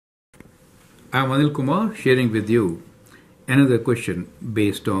I'm Anil Kumar sharing with you another question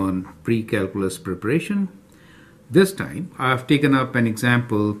based on pre-calculus preparation. This time I have taken up an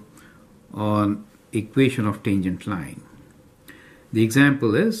example on equation of tangent line. The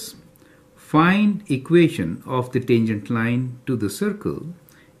example is find equation of the tangent line to the circle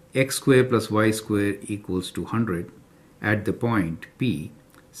x square plus y square equals to 100 at the point P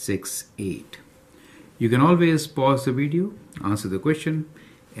 6, 8. You can always pause the video, answer the question,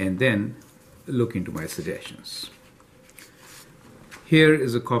 and then look into my suggestions. Here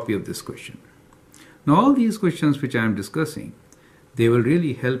is a copy of this question. Now all these questions which I am discussing, they will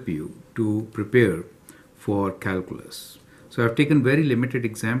really help you to prepare for calculus. So I have taken very limited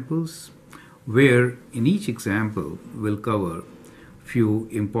examples where in each example we'll cover few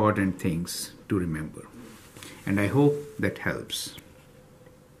important things to remember. And I hope that helps.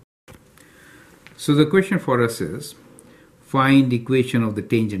 So the question for us is, find equation of the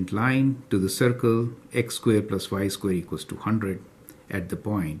tangent line to the circle x square plus y square equals to 100 at the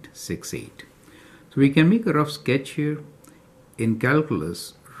point 6, 8. So we can make a rough sketch here. In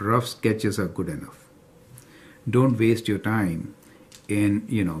calculus, rough sketches are good enough. Don't waste your time in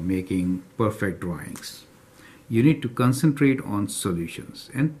making perfect drawings. You need to concentrate on solutions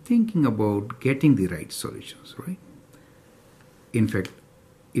and thinking about getting the right solutions, right? In fact,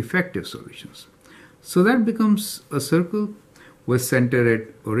 effective solutions. So that becomes a circle with center at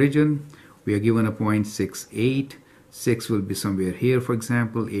origin. We are given a point 6, 8. 6 will be somewhere here, for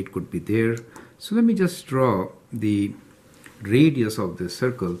example. 8 could be there. So let me just draw the radius of this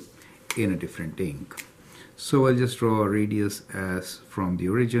circle in a different ink. So I'll just draw a radius as from the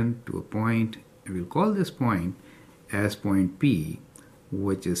origin to a point. And we'll call this point as point P,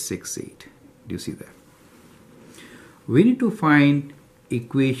 which is 6, 8. Do you see that? We need to find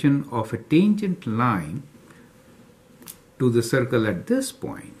equation of a tangent line to the circle at this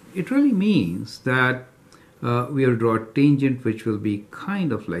point. It really means that we will draw a tangent which will be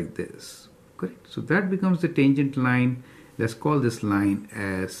kind of like this. Correct? So that becomes the tangent line. Let's call this line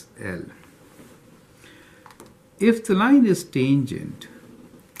as L. If the line is tangent,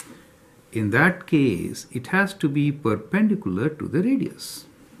 in that case it has to be perpendicular to the radius,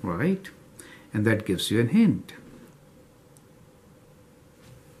 right? And that gives you a hint.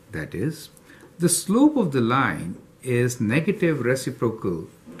 That is, the slope of the line is negative reciprocal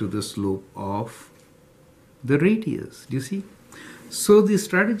to the slope of the radius. Do you see? So the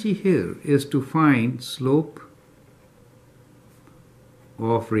strategy here is to find slope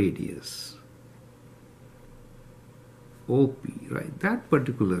of radius, OP, right? That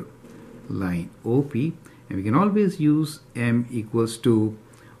particular line, OP, and we can always use m equals to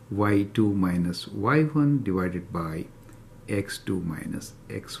y2 minus y1 divided by x2 minus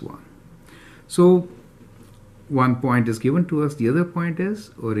x1. So one point is given to us, the other point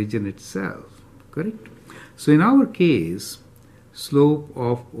is origin itself, correct? So in our case, slope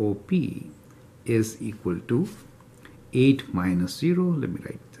of OP is equal to 8 minus 0, let me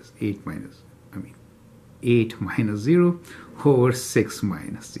write this, 8 minus 0 over 6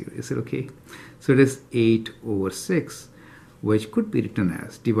 minus 0, is it okay? So it is 8 over 6, which could be written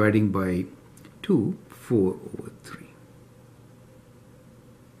as dividing by 2, 4 over 3.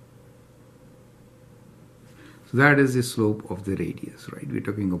 So that is the slope of the radius, right? We're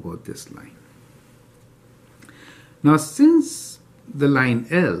talking about this line. Now, since the line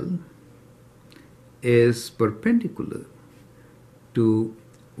L is perpendicular to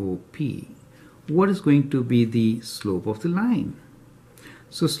OP, what is going to be the slope of the line?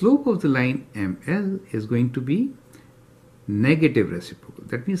 So slope of the line ML is going to be negative reciprocal.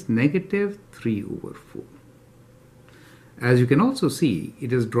 That means negative 3 over 4. As you can also see,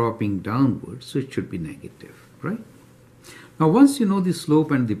 it is dropping downwards, so it should be negative, right? Now once you know the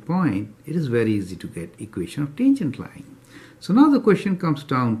slope and the point, it is very easy to get equation of tangent line. So now the question comes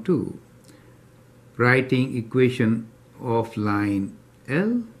down to writing equation of line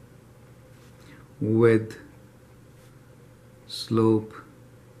L with slope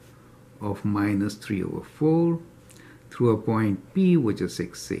of minus 3 over 4 through a point P, which is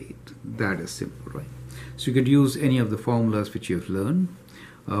 6, 8. That is simple, right? So you could use any of the formulas which you have learned.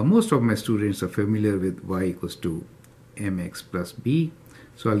 Most of my students are familiar with y equals to mx plus b.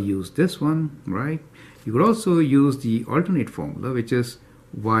 So I'll use this one, right? You could also use the alternate formula, which is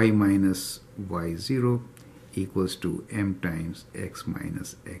y minus y0 equals to m times x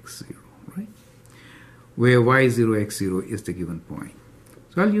minus x0, right? Where y0, x0 is the given point.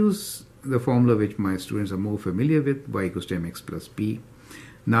 So I'll use the formula which my students are more familiar with, y equals to mx plus b.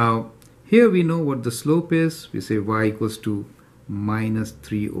 Now, here we know what the slope is. We say y equals to minus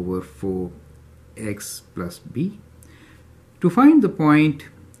 3 over 4 x plus b. To find the point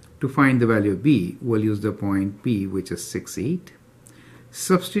To find the value of b, we'll use the point P, which is 6, 8.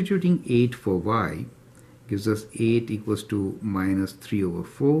 Substituting 8 for y gives us 8 equals to minus 3 over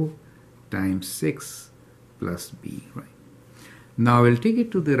 4 times 6 plus b, right? Now we'll take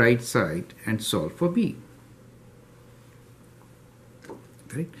it to the right side and solve for b.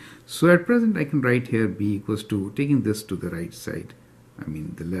 Right? So at present I can write here b equals to, taking this to the right side, I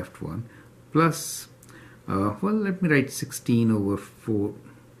mean the left one, plus, well, let me write 16 over 4.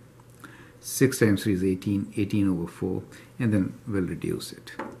 6 times 3 is 18, 18 over 4, and then we'll reduce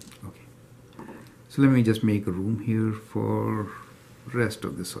it. Okay. So let me just make a room here for rest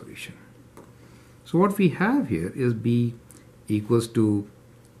of the solution. So what we have here is b equals to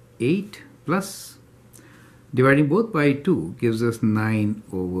 8 plus, dividing both by 2 gives us 9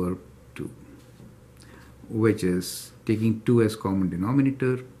 over 2, which is taking 2 as common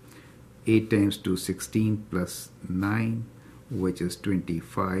denominator, 8 times 2, 16 plus 9, which is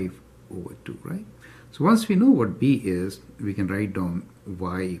 25 over 2, right? So once we know what b is, we can write down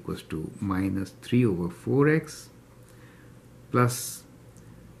y equals to minus 3 over 4x plus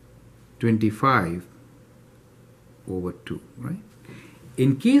 25 over 2, right?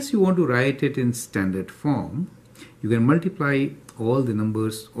 In case you want to write it in standard form, you can multiply all the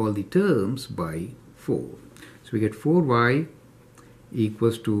numbers, all the terms by 4. So we get 4y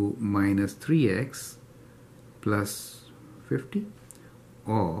equals to minus 3x plus 50,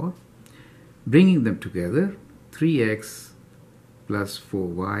 or bringing them together, 3x plus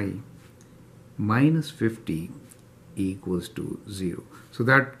 4y minus 50 equals to 0. So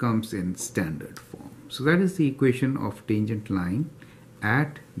that comes in standard form. So that is the equation of tangent line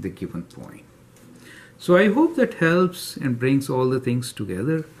at the given point. So I hope that helps and brings all the things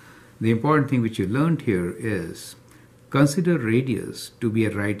together. The important thing which you learned here is consider radius to be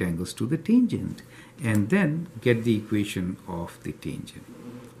at right angles to the tangent and then get the equation of the tangent.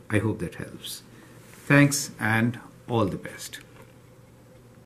 I hope that helps. Thanks and all the best.